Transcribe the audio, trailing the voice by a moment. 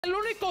El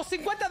único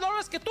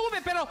 $50 que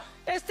tuve, pero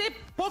este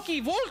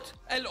Pokévolt,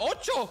 el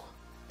 8,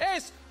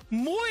 es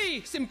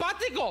muy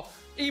simpático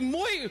y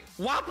muy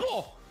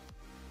guapo.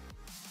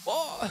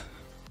 Oh,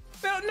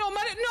 pero no,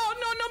 María,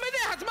 no me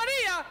dejas,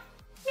 María.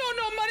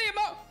 No, María,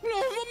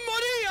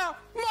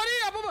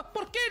 María,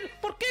 ¿por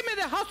qué me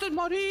dejaste,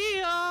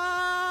 María?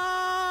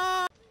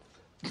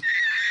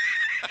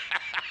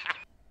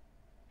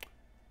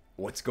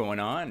 What's going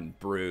on,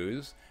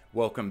 brews?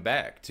 Welcome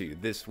back to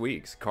this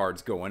week's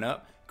Cards Going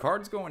Up,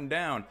 Cards Going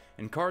Down,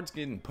 and Cards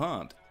Getting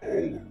Pumped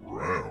all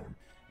around.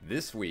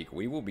 This week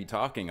we will be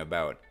talking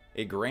about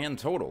a grand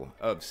total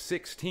of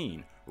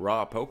 16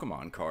 raw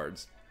Pokemon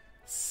cards,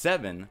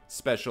 7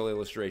 special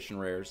illustration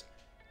rares,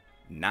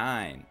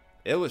 9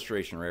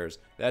 illustration rares.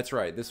 That's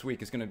right, this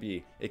week is going to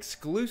be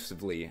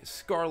exclusively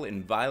Scarlet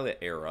and Violet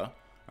era.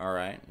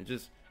 Alright,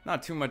 just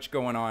not too much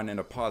going on in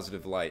a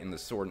positive light in the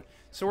Sword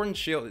and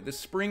Shield. The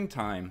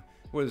springtime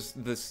was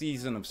the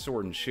season of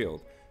Sword and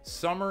Shield.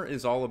 Summer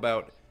is all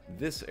about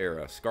this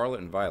era, Scarlet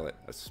and Violet,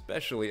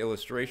 especially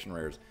illustration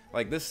rares.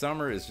 Like, this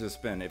summer has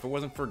just been, if it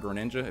wasn't for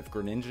Greninja, if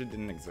Greninja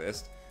didn't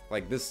exist,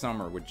 like, this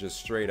summer would just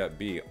straight up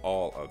be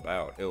all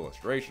about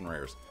illustration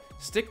rares.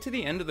 Stick to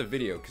the end of the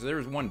video, because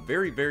there's one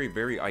very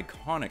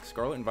iconic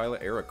Scarlet and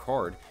Violet era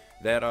card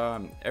that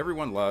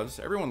everyone loves.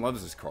 Everyone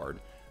loves this card.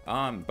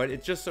 But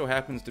it just so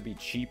happens to be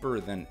cheaper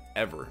than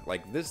ever.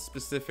 Like, this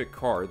specific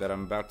card that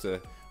I'm going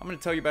to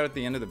tell you about at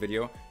the end of the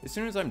video. As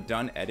soon as I'm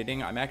done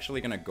editing, I'm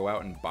actually going to go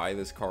out and buy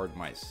this card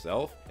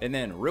myself. And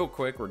then real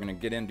quick, we're going to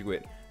get into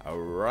it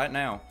right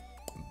now.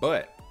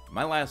 But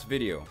my last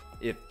video,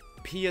 if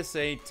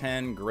PSA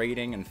 10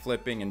 grading and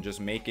flipping and just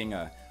making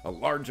a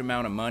large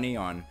amount of money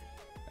on,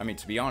 I mean,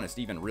 to be honest,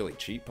 even really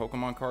cheap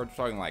Pokemon cards,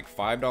 we're talking like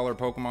 $5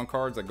 Pokemon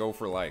cards that go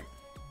for like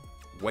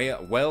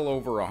well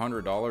over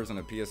 $100 in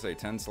a PSA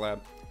 10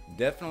 slab,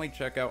 definitely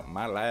check out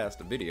my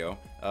last video,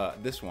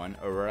 this one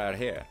right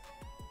here.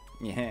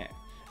 Yeah,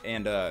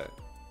 and not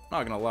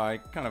gonna lie,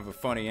 kind of a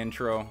funny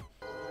intro.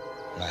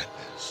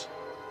 Madness.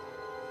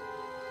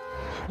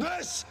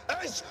 This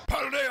is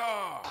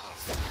Paldea!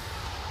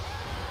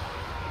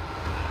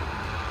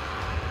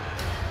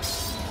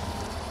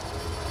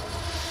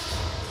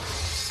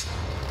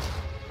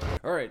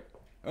 Alright,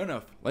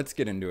 enough. Let's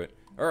get into it.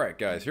 Alright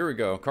guys, here we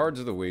go. Cards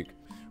of the week.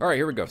 Alright,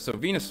 here we go. So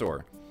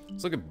Venusaur.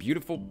 Let's look at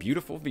beautiful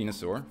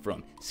Venusaur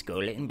from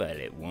Scarlet and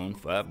Violet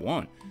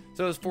 151.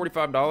 So it's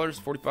 $45,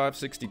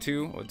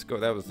 $45.62. Let's go.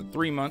 That was the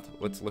 3-month.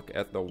 Let's look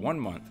at the 1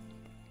 month.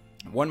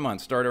 1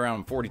 month started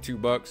around 42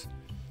 bucks.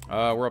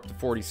 We're up to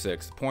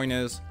 46. The point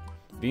is,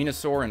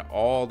 Venusaur and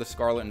all the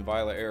Scarlet and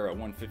Violet era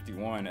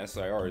 151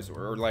 SIRs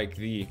were like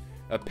the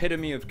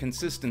epitome of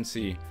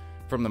consistency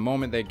from the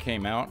moment they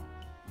came out.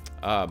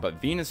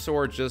 But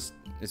Venusaur just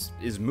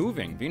is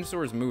moving.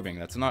 Venusaur is moving.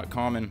 That's not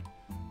common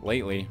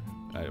lately,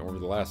 over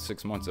the last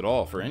 6 months at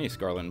all for any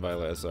Scarlet and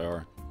Violet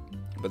SIR.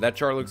 But that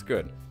chart looks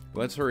good.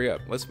 Let's hurry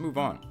up. Let's move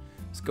on.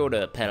 Let's go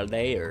to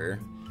Paldea.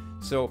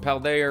 So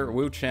Paldea,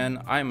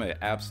 Wu-Chen, I'm an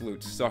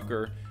absolute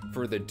sucker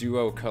for the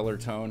duo color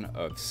tone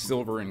of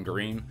silver and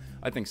green.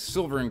 I think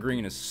silver and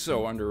green is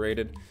so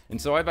underrated. And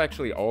so I've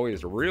actually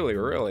always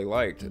really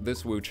liked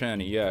this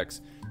Wu-Chen EX.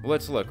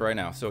 Let's look right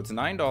now. So it's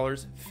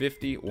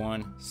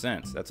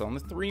 $9.51. That's on the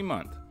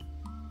 3-month.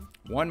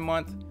 1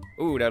 month.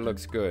 Ooh, that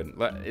looks good.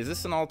 Is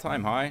this an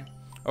all-time high?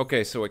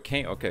 Okay, so it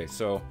came. Okay,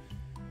 so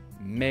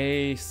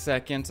May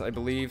 2nd, I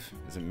believe.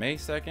 Is it May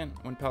 2nd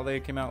when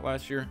Paldea came out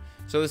last year?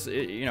 So this,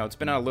 you know, it's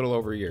been out a little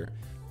over a year.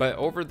 But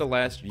over the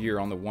last year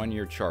on the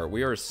 1-year chart,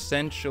 we are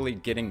essentially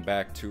getting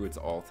back to its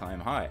all-time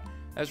high.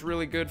 That's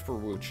really good for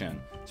Wu-Chen,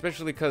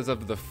 especially because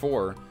of the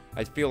 4.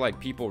 I feel like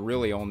people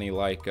really only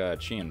like Chi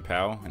and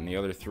Pao, and the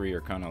other 3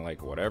 are kind of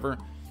like whatever.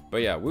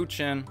 But yeah,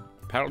 Wu-Chen,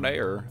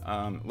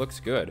 Paldea, looks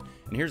good.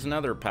 And here's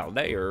another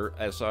Paldea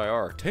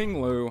SIR,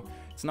 Tinglu.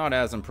 It's not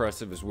as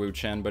impressive as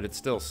Wu-Chen, but it's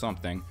still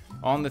something.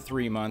 On the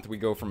 3-month, we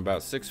go from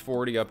about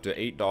 $6.40 up to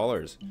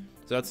 $8.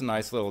 So that's a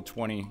nice little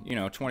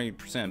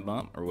 20%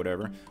 bump or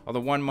whatever. On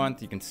the 1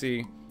 month, you can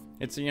see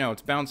it's,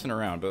 it's bouncing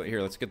around. But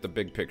here, let's get the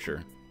big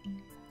picture.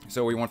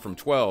 So we went from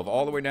 12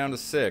 all the way down to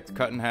 6,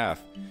 cut in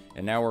half,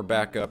 and now we're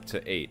back up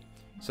to 8.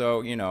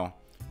 So,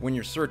 when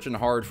you're searching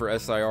hard for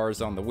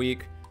SIRs on the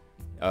week,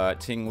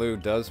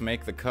 Tinglu does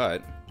make the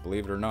cut,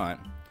 believe it or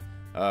not.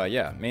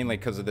 Yeah, mainly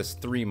because of this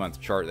 3-month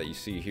chart that you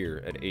see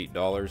here at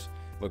 $8.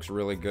 Looks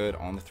really good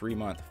on the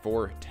 3-month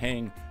for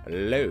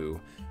Tinglu.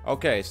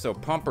 Okay, so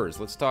pumpers.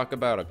 Let's talk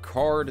about a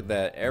card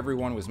that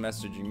everyone was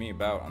messaging me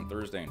about on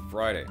Thursday and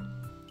Friday.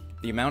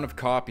 The amount of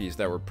copies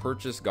that were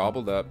purchased,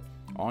 gobbled up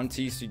on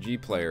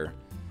TCGPlayer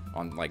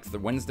on like the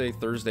Wednesday,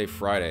 Thursday,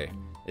 Friday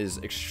is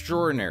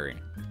extraordinary.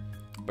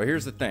 But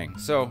here's the thing.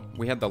 So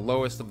we had the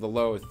lowest of the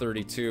low at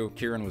 32.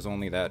 KIERAN was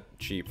only that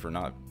cheap for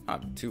not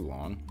too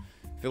long.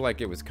 I feel like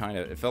it was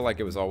it felt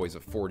like it was always a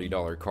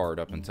 $40 card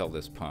up until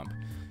this pump.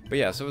 But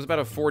yeah, so it was about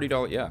a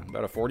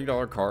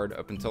 $40 card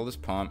up until this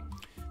pump.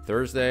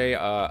 Thursday,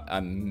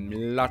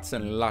 lots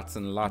and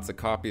lots of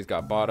copies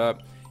got bought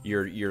up.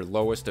 Your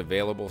lowest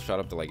available shot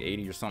up to like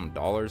 $80 or something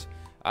dollars.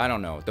 I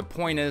don't know. The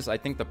point is, I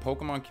think the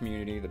Pokemon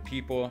community, the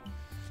people,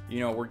 you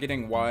know, we're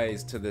getting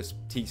wise to this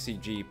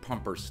TCG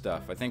pumper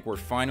stuff. I think we're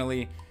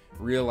finally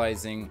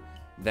realizing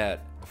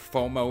that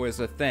FOMO is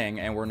a thing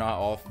and we're not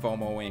all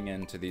FOMOing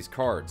into these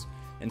cards.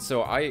 And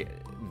so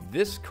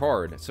this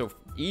card, so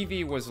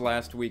Eevee was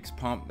last week's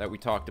pump that we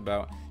talked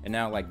about, and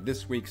now like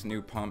this week's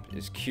new pump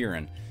is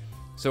KIERAN.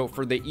 So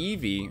for the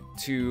Eevee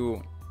to,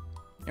 you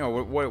know,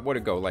 what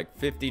it go, like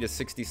 50 to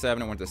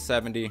 67, it went to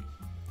 70.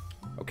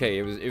 Okay,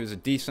 it was a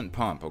decent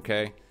pump,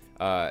 okay?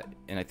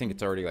 And I think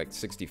it's already like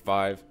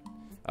 65.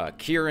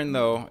 KIERAN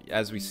though,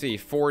 as we see,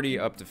 40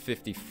 up to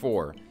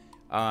 54.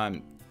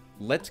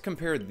 Let's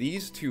compare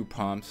these two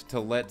pumps to,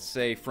 let's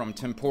say, from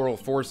Temporal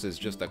Forces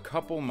just a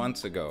couple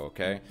months ago,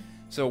 okay?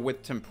 So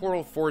with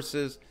Temporal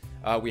Forces,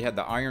 we had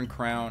the Iron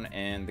Crown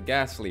and the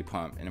Ghastly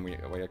pump, and we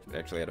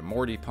actually had a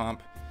Morty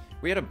pump.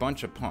 We had a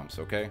bunch of pumps,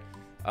 okay?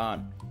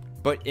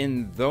 But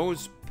in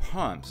those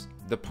pumps,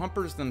 the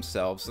pumpers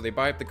themselves, so they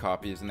buy up the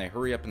copies and they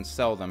hurry up and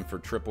sell them for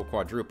triple,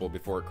 quadruple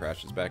before it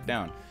crashes back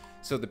down.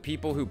 So the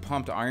people who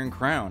pumped Iron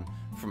Crown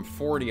from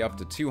 $40 up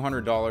to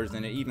 $200,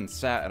 and it even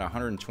sat at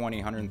 $120,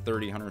 $130,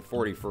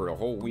 $140 for a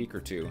whole week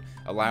or two,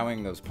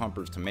 allowing those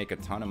pumpers to make a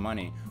ton of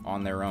money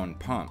on their own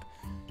pump.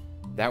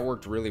 That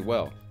worked really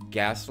well.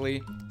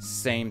 Ghastly,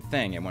 same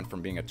thing. It went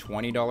from being a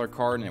 $20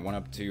 card and it went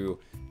up to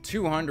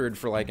 $200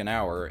 for like an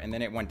hour, and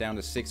then it went down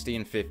to $60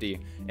 and $50,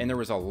 and there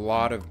was a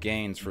lot of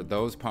gains for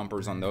those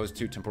pumpers on those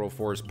two Temporal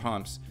Force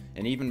pumps,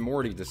 and even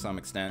Morty to some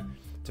extent,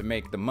 to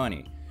make the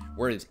money.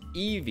 Whereas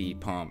Eevee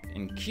pump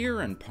and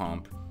KIERAN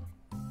pump,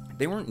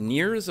 they weren't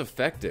near as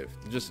effective.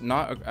 Just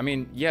not, I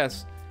mean,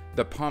 yes,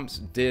 the pumps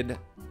did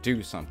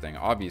do something,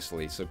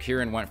 obviously. So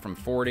KIERAN went from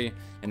 40,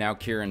 and now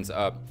KIERAN's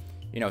up,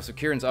 you know, so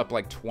KIERAN's up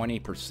like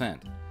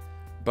 20%.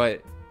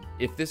 But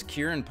if this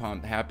KIERAN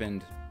pump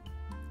happened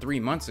 3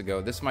 months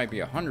ago, this might be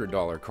a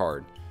 $100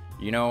 card.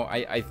 You know,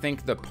 I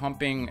think the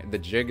pumping, the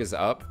jig is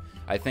up.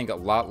 I think a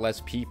lot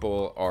less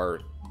people are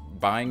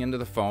buying into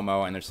the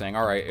FOMO and they're saying,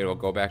 all right, it'll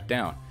go back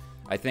down.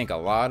 I think a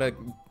lot of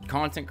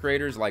content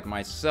creators like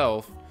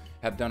myself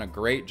have done a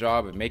great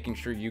job of making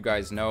sure you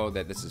guys know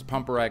that this is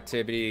pumper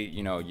activity.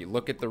 You know, you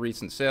look at the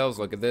recent sales,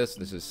 look at this.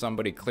 This is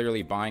somebody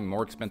clearly buying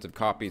more expensive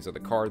copies of the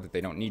card that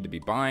they don't need to be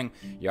buying,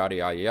 yada,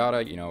 yada,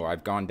 yada. You know,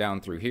 I've gone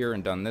down through here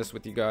and done this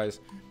with you guys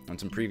on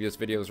some previous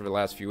videos over the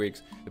last few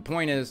weeks. The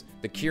point is,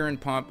 the KIERAN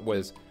pump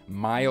was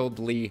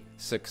mildly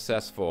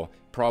successful,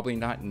 probably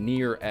not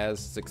near as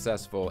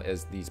successful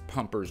as these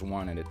pumpers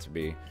wanted it to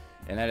be,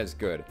 and that is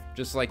good.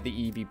 Just like the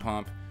Eevee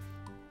pump,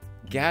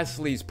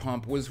 Ghastly's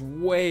pump was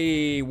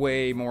way,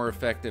 way more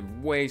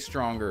effective, way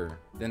stronger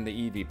than the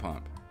Eevee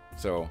pump.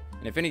 So,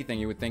 and if anything,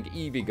 you would think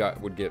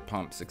Eevee would get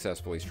pumped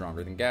successfully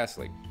stronger than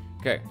Ghastly.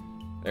 Okay,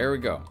 there we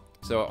go.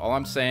 So all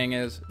I'm saying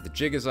is, the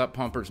jig is up,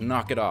 pumpers,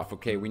 knock it off,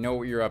 okay? We know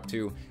what you're up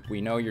to. We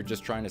know you're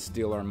just trying to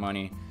steal our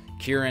money.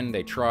 KIERAN,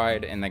 they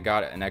tried, and they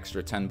got an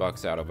extra 10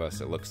 bucks out of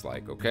us, it looks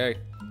like, okay?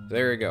 So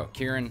there you go.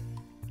 KIERAN,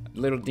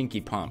 little dinky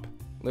pump.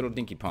 Little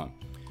dinky pump.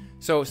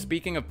 So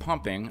speaking of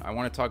pumping, I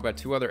want to talk about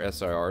two other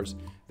SIRs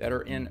that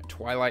are in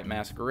Twilight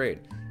Masquerade.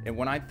 And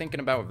when I'm thinking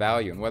about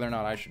value and whether or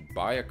not I should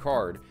buy a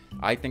card,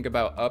 I think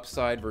about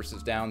upside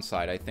versus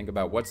downside. I think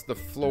about what's the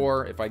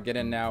floor if I get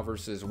in now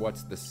versus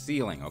what's the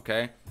ceiling,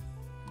 okay?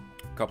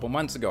 A couple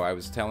months ago, I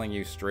was telling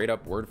you straight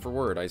up word for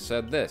word. I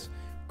said this: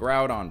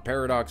 Groudon,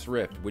 Paradox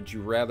Rift, would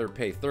you rather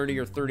pay $30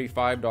 or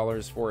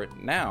 $35 for it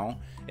now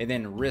and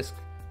then risk,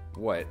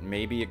 what,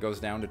 maybe it goes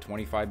down to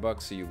 25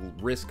 bucks, so you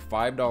risk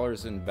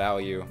 $5 in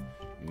value,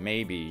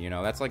 maybe, you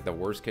know, that's like the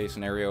worst case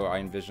scenario I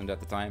envisioned at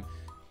the time.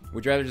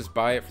 Would you rather just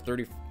buy it for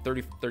 30,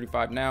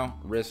 35 now,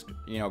 risk,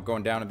 you know,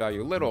 going down in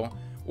value a little,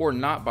 or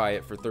not buy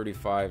it for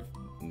 35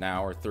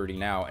 now or 30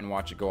 now and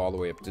watch it go all the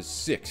way up to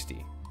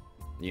 60,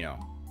 you know?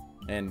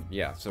 And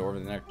yeah, so over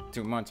the next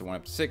 2 months it went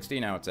up to 60,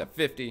 now it's at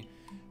 50.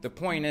 The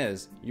point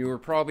is, you were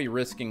probably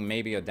risking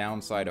maybe a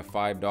downside of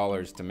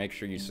 $5 to make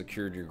sure you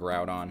secured your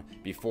Groudon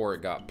before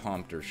it got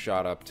pumped or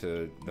shot up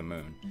to the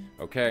moon,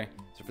 okay?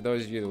 So for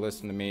those of you that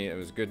listen to me, it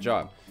was a good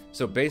job.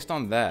 So based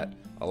on that,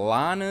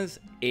 Alana's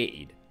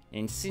Aid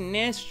and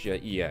Sinestia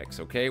EX,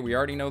 okay? We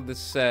already know this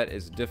set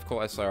is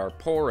difficult SIR,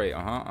 pull rate,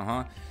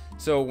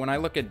 So when I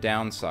look at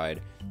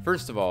downside,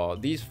 first of all,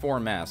 these four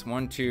masks,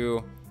 1,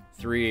 2,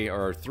 3,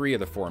 or 3 of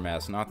the 4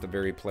 masks, not the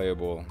very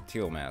playable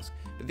teal mask.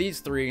 But these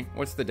 3,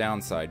 what's the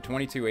downside?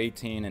 22,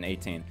 18, and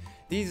 18.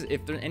 These,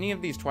 if any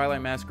of these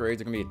Twilight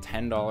Masquerades are gonna be a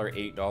 $10,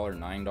 $8,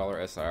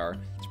 $9 SIR,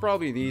 it's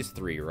probably these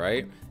 3,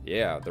 right?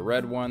 Yeah, the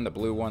red one, the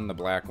blue one, the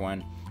black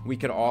one. We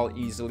could all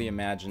easily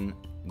imagine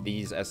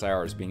these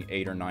SIRs being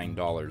 $8 or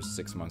 $9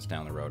 6 months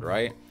down the road,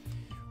 right?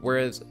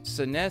 Whereas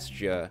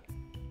Sinestia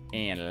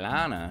and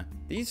Lana,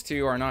 these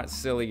two are not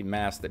silly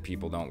masks that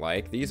people don't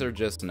like. These are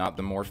just not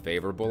the more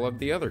favorable of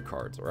the other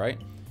cards, right?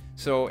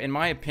 So in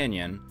my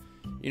opinion,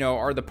 you know,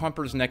 are the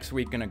pumpers next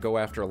week going to go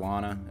after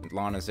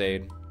Lana's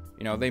Aid?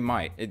 You know, they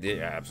might. It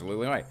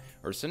absolutely might.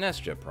 Or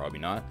Sinestia, probably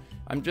not.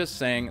 I'm just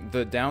saying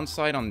the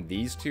downside on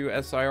these two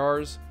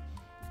SIRs,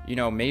 you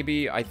know,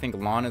 maybe I think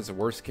Lana's the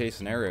worst case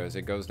scenario is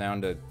it goes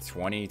down to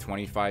 20,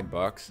 25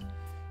 bucks.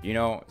 You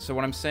know, so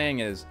what I'm saying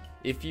is,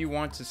 if you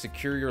want to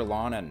secure your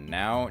Lana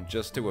now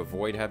just to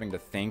avoid having to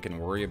think and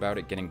worry about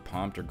it getting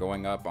pumped or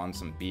going up on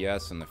some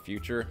BS in the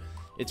future,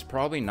 it's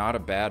probably not a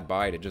bad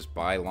buy to just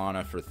buy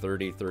Lana for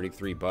 30,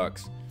 33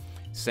 bucks.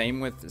 Same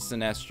with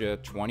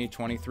Sinestro, 20,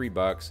 23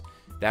 bucks.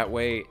 That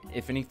way,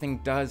 if anything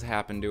does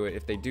happen to it,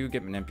 if they do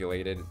get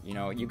manipulated, you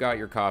know, you got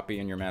your copy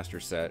in your master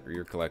set or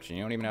your collection.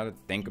 You don't even have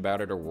to think about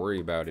it or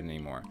worry about it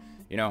anymore.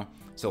 You know,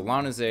 so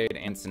Lana Zade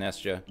and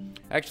Sinestro.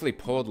 I actually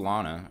pulled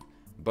Lana,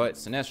 but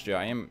Sinestro,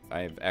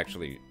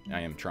 I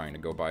am trying to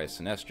go buy a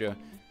Sinestro.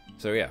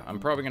 So yeah, I'm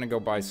probably going to go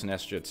buy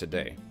Sinestro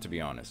today, to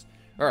be honest.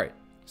 Alright,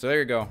 so there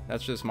you go.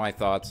 That's just my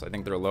thoughts. I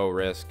think they're low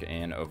risk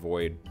and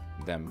avoid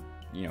them,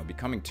 you know,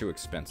 becoming too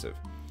expensive.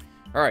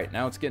 Alright,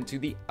 now let's get into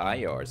the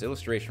IRs,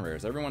 illustration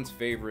rares. Everyone's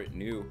favorite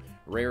new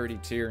rarity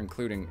tier,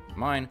 including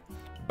mine.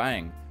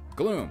 Bang.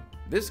 Gloom.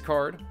 This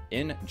card,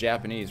 in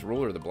Japanese,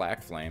 Ruler of the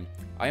Black Flame.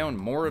 I own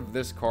more of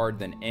this card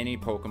than any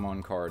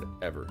Pokemon card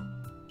ever.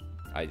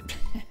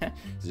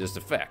 It's just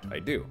a fact, I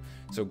do.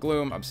 So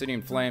Gloom,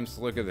 Obsidian Flames,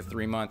 look at the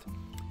 3-month.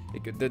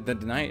 The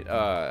night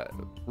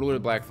Ruler of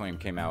the Black Flame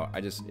came out,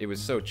 it was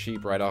so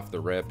cheap right off the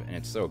rip, and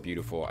it's so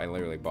beautiful. I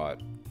literally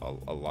bought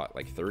a lot,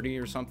 like 30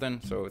 or something.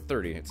 So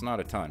 30, it's not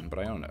a ton, but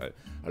I own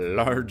a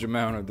large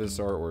amount of this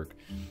artwork.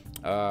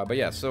 But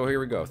yeah, so here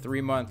we go.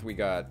 3-month, we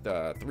got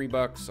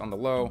 $3 on the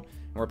low.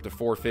 We're up to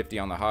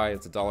 $4.50 on the high.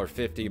 It's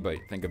 $1.50, but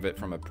think of it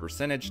from a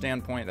percentage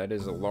standpoint. That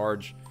is a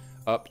large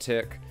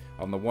uptick.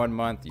 On the 1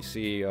 month, you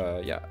see,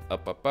 yeah,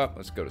 up.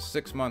 Let's go to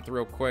 6 month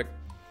real quick.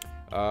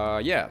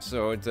 Yeah,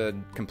 so it's a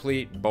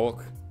complete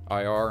bulk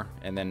IR,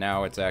 and then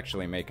now it's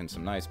actually making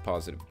some nice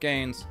positive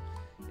gains.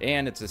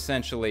 And it's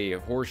essentially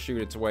horseshoed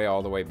its way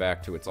all the way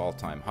back to its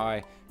all-time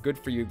high. Good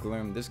for you,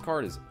 Gloom. This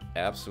card is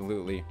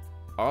absolutely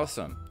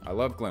awesome. I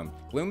love Gloom.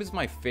 Gloom is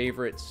my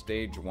favorite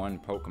Stage 1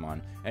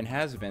 Pokemon, and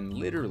has been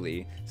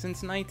literally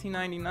since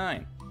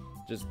 1999.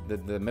 Just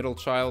the middle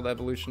child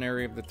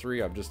evolutionary of the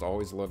three. I've just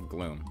always loved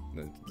Gloom,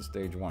 the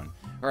Stage 1.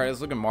 Alright,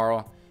 let's look at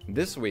Marl.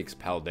 This week's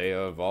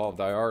Paldea Evolved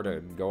IR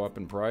to go up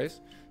in price.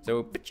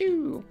 So,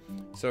 pachoo!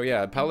 So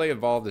yeah, Paldea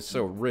Evolved is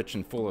so rich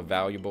and full of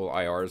valuable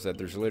IRs that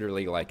there's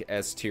literally like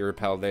S-tier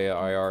Paldea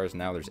IRs.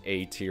 Now there's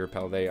A-tier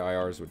Paldea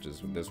IRs, which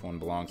is what this one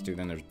belongs to.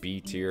 Then there's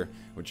B-tier,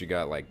 which you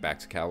got like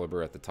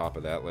Baxcalibur at the top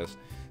of that list.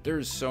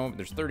 There's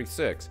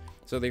 36.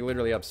 So they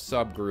literally have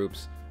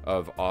subgroups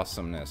of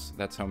awesomeness.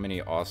 That's how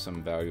many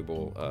awesome,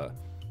 valuable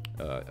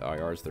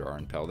IRs there are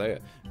in Paldea.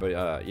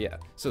 But yeah,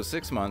 so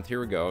 6 month,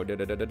 here we go.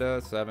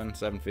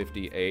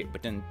 758,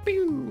 but then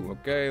pew.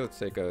 Okay, let's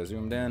take a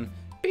zoomed in.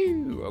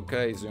 Pew.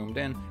 Okay, zoomed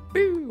in.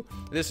 Pew.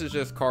 This is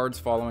just cards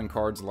following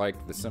cards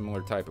like the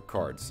similar type of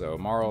cards. So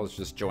Marl is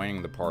just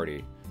joining the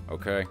party.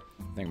 Okay,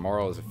 I think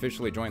Marl has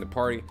officially joined the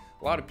party.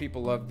 A lot of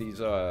people love these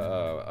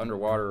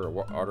underwater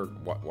or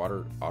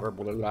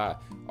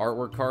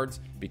artwork cards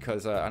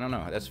because I don't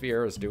know,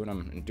 SVR is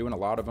doing a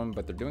lot of them,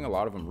 but they're doing a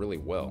lot of them really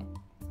well,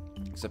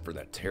 except for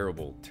that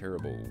terrible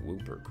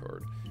Wooper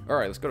card. All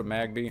right, let's go to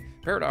Magby.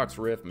 Paradox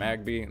Rift,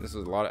 Magby. This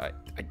is a lot of,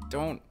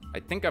 I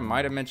think I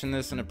might have mentioned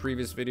this in a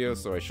previous video,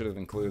 so I should have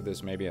included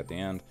this maybe at the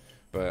end,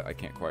 but I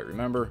can't quite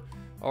remember.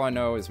 All I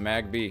know is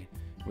Magby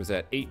was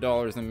at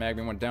 $8, and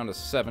Magby went down to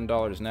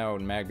 $7 now,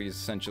 and Magby is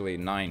essentially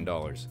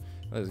 $9.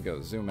 Let's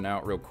go zooming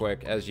out real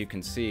quick. As you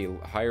can see,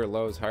 higher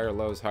lows, higher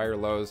lows, higher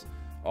lows,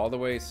 all the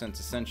way since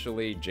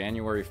essentially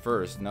January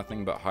 1st,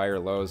 nothing but higher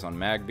lows on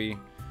Magby.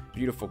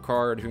 Beautiful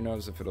card. Who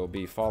knows if it'll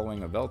be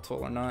following a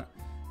Veltal or not,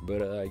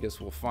 but I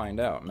guess we'll find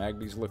out.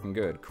 Magby's looking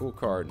good. Cool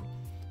card.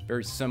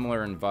 Very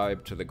similar in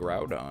vibe to the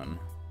Groudon.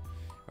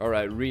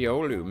 Alright,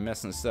 Riolu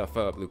messing stuff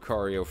up.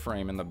 Lucario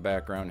frame in the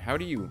background. How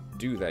do you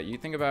do that? You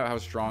think about how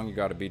strong you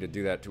gotta be to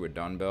do that to a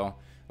Dunbell.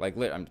 Like,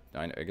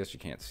 I guess you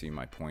can't see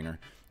my pointer.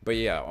 But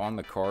yeah, on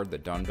the card, the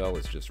Dunbell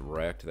is just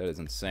wrecked. That is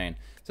insane.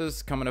 So this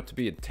is coming up to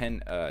be a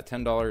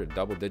 $10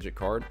 double-digit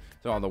card.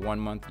 So on the 1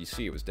 month, you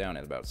see it was down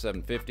at about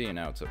 $7.50, and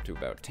now it's up to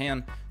about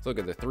 $10. Let's look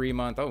at the 3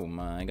 month. Oh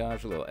my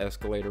gosh, a little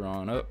escalator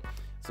on up.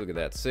 Let's look at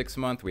that 6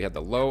 month. We had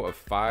the low of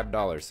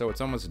 $5, so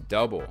it's almost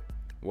double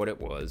what it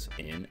was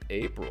in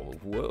April.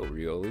 Whoa,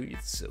 really?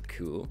 It's so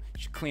cool.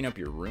 You should clean up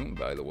your room,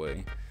 by the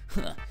way.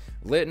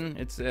 Litten,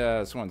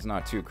 this one's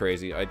not too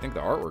crazy. I think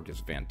the artwork is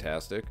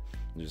fantastic.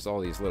 There's all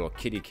these little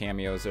kitty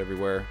cameos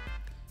everywhere,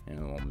 and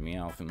a little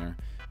Meowth in there.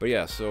 But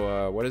yeah,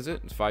 so what is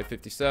it? It's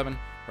 557.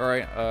 All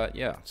right,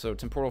 yeah. So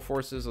temporal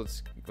forces.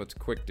 Let's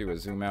quick do a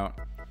zoom out.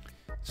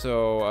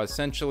 So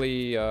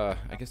essentially, I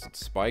guess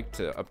it's spiked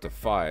to up to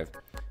 5.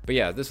 But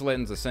yeah, this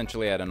Litten's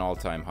essentially at an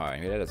all-time high.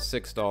 It had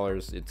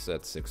 $6. It's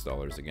at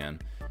 $6 again.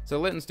 So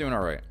Litten's doing all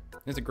right.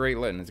 It's a great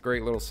Litten. It's a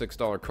great little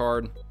 $6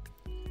 card.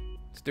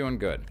 It's doing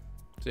good.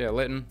 So yeah,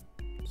 Litten.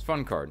 It's a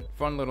fun card.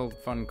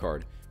 Fun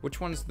card. Which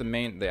one's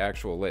the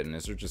actual Litten?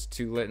 Is there just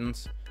 2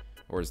 Littens?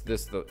 Or is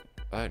this the...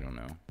 I don't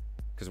know.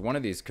 Because one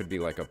of these could be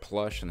like a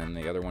plush, and then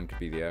the other one could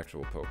be the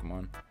actual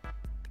Pokemon.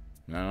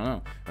 I don't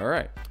know. All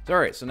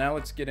right, so now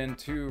let's get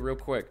into real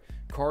quick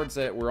cards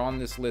that were on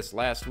this list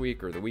last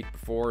week or the week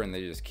before, and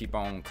they just keep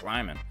on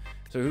climbing.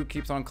 So who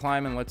keeps on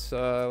climbing? Let's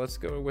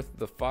go with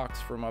the fox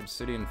from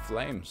Obsidian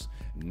Flames,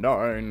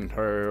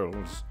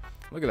 Ninetales.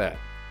 Look at that.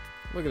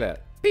 Look at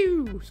that.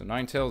 Pew! So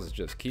Ninetales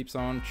just keeps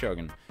on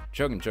chugging.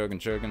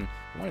 Chugging.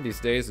 One of these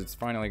days it's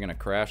finally gonna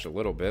crash a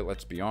little bit,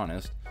 let's be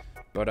honest.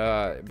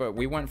 But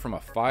we went from a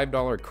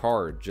 $5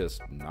 card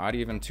just not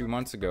even 2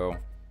 months ago,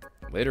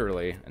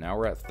 literally, and now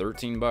we're at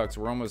 13 bucks.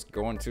 We're almost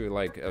going to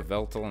like a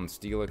Veltal and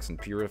Steelix and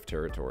Purif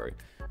territory.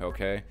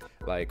 Okay?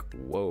 Like,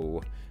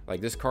 whoa.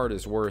 Like this card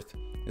is worth,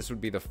 this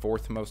would be the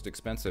 4th most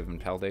expensive in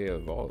Paldea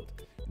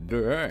Evolved.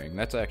 Dang,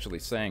 that's actually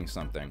saying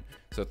something.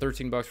 So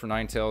 13 bucks for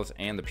Ninetales,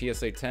 and the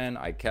PSA 10,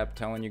 I kept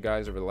telling you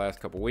guys over the last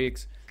couple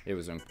weeks, it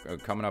was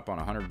coming up on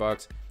 100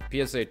 bucks.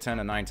 PSA 10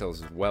 and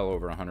Ninetales is well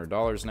over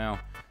 $100 now.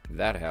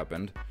 That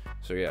happened.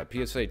 So yeah,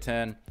 PSA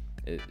 10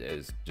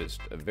 is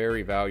just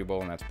very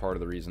valuable, and that's part of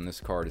the reason this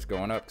card is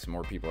going up, because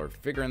more people are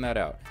figuring that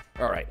out.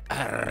 All right,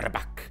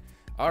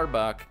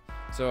 Arbok.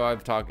 So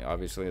I've talked,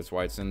 obviously that's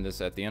why it's in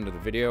this at the end of the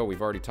video.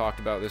 We've already talked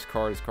about this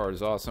card. This card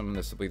is awesome.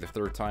 This will be the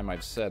 3rd time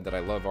I've said that I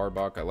love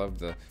Arbok. I love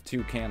the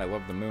toucan. I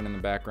love the moon in the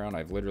background.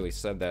 I've literally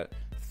said that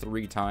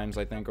 3 times,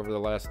 I think, over the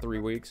last 3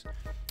 weeks.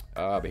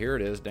 But here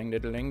it is. Ding,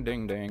 ding, ding,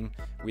 ding, ding.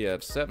 We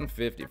have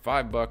 750,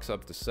 5 bucks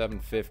up to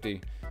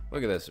 750.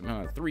 Look at this,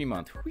 3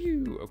 month.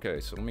 Whew. Okay,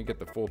 so let me get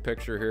the full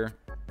picture here.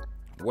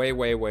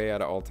 Way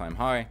at an all-time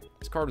high.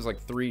 This card was like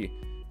 3.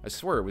 I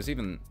swear it was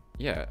even.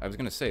 Yeah, I was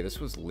gonna say, this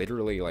was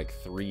literally like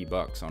 3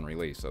 bucks on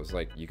release. I was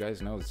like, you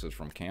guys know this is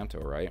from Kanto,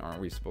 right?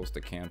 Aren't we supposed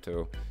to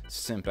Kanto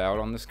simp out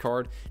on this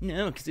card?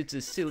 No, because it's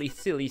a silly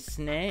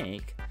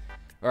snake.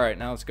 All right,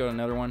 now let's go to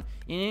another one.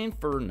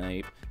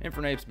 Infernape.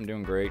 Infernape's been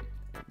doing great.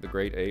 The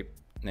great ape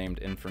named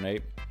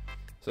Infernape.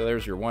 So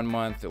there's your 1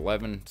 month,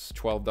 $11,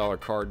 $12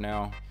 card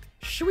now.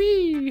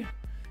 Shwee!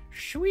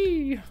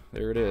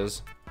 There it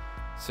is.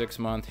 6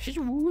 month.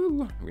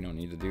 We don't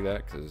need to do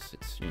that because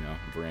it's, you know,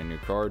 a brand new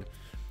card.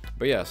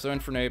 But yeah, so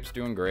Infernape's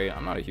doing great.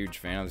 I'm not a huge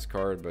fan of this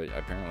card, but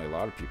apparently a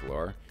lot of people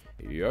are.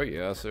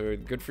 Yeah, so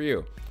good for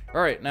you.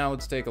 All right, now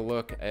let's take a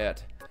look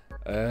at...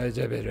 I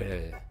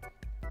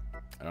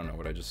don't know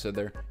what I just said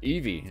there.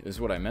 Eevee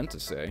is what I meant to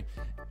say.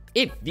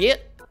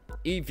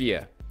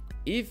 Eevee.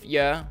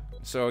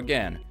 So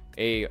again,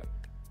 a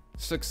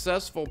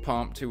successful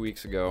pump 2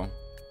 weeks ago.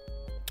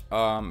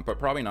 But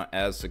probably not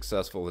as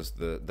successful as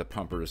the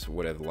pumpers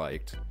would have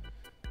liked.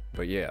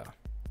 But yeah.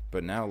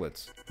 But now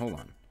let's... Hold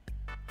on.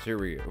 So here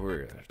we go,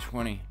 we're at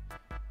 20,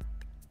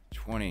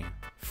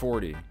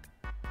 40,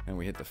 and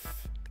we hit the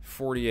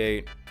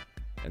 48,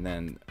 and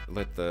then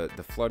let the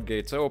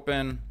floodgates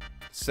open,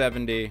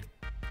 70,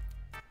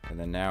 and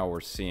then now we're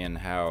seeing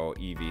how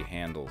Eevee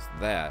handles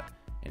that,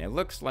 and it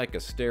looks like a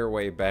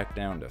stairway back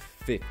down to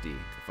 50,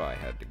 if I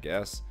had to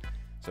guess.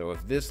 So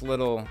if this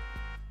little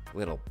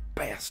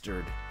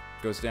bastard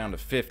goes down to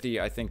 50,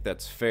 I think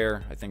that's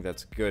fair. I think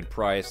that's a good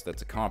price.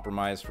 That's a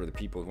compromise for the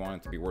people who want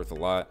it to be worth a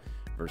lot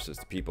versus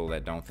the people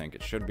that don't think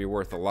it should be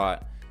worth a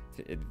lot.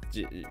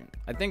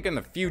 I think in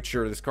the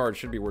future this card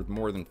should be worth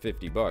more than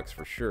 50 bucks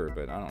for sure,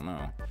 but I don't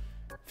know.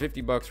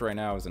 50 bucks right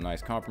now is a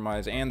nice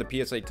compromise, and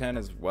the PSA 10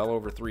 is well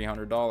over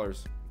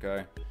 $300,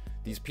 okay?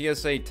 These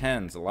PSA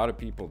 10s, a lot of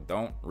people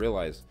don't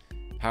realize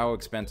how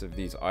expensive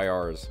these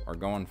IRs are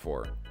going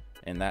for,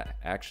 and that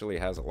actually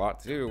has a lot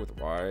to do with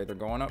why they're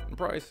going up in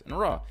price in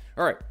raw.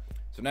 All right,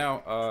 so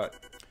now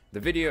the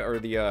video, or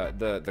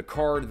the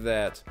card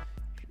that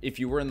if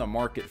you were in the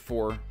market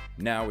for,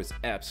 now is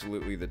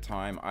absolutely the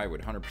time. I would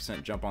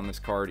 100% jump on this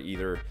card.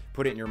 Either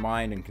put it in your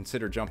mind and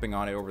consider jumping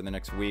on it over the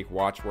next week,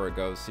 watch where it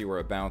goes, see where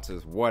it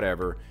bounces,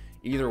 whatever.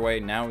 Either way,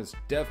 now is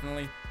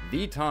definitely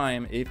the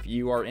time if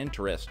you are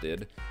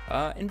interested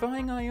in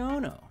buying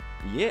Iono.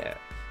 Yeah,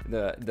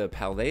 the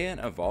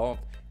Paldean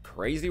Evolved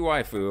Crazy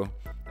Waifu,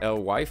 El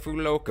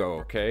Waifu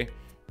Loco, okay?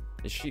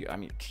 Is she, I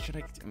mean, should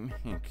I,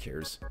 who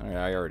cares?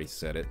 I already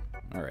said it.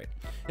 All right.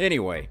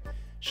 Anyway,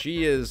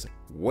 she is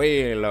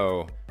way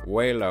low.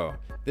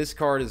 This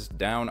card is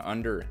down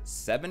under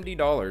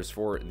 $70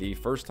 for the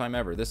first time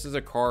ever. This is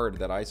a card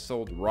that I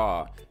sold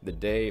raw the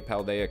day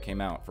Paldea came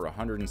out for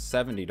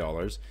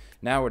 $170.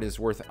 Now it is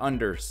worth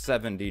under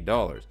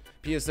 $70.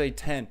 PSA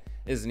 10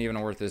 isn't even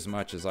worth as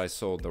much as I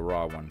sold the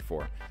raw one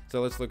for.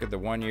 So let's look at the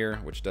 1 year,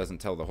 which doesn't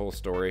tell the whole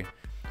story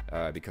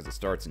because it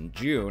starts in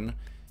June.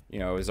 You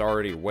know, is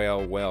already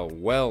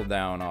well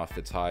down off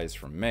its highs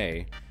from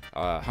May.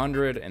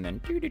 100, and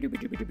then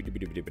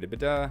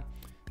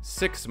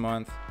 6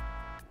 month,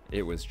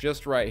 it was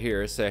just right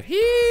here. It said,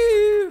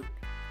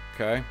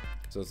 okay,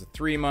 so it's a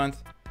 3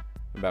 month,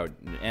 about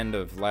the end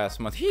of last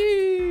month,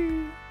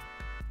 and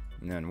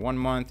then 1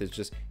 month is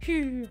just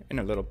and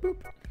a little boop.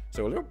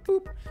 So a little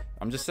boop.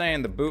 I'm just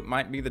saying the boop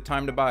might be the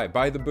time to buy.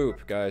 Buy the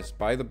boop, guys.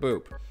 Buy the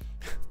boop.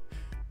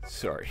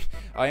 Sorry.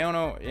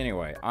 Iono,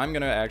 anyway, I'm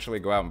gonna actually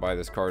go out and buy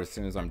this card as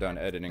soon as I'm done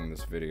editing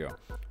this video.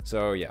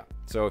 So yeah,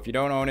 so if you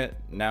don't own it,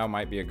 now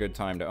might be a good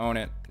time to own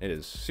it. It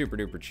is super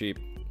duper cheap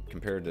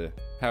compared to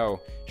how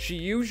she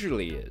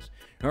usually is.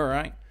 All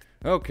right,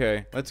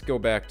 Okay, let's go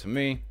back to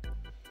me.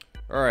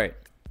 Alright,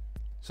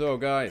 so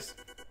guys,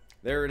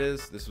 there it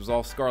is. This was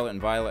all Scarlet and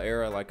Violet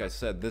era. Like I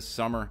said, this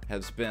summer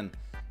has been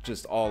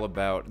just all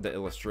about the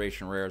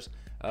illustration rares.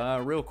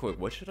 Real quick,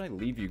 what should I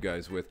leave you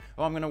guys with?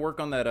 Oh, I'm going to work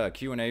on that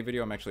Q&A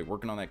video. I'm actually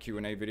working on that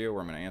Q&A video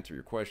where I'm going to answer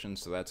your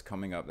questions, so that's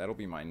coming up. That'll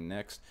be my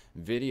next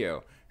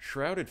video.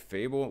 Shrouded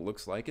Fable,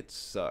 looks like it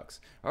sucks.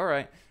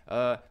 Alright,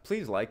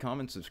 please like,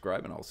 comment,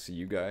 subscribe, and I'll see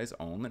you guys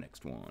on the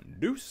next one.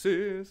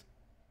 Deuces!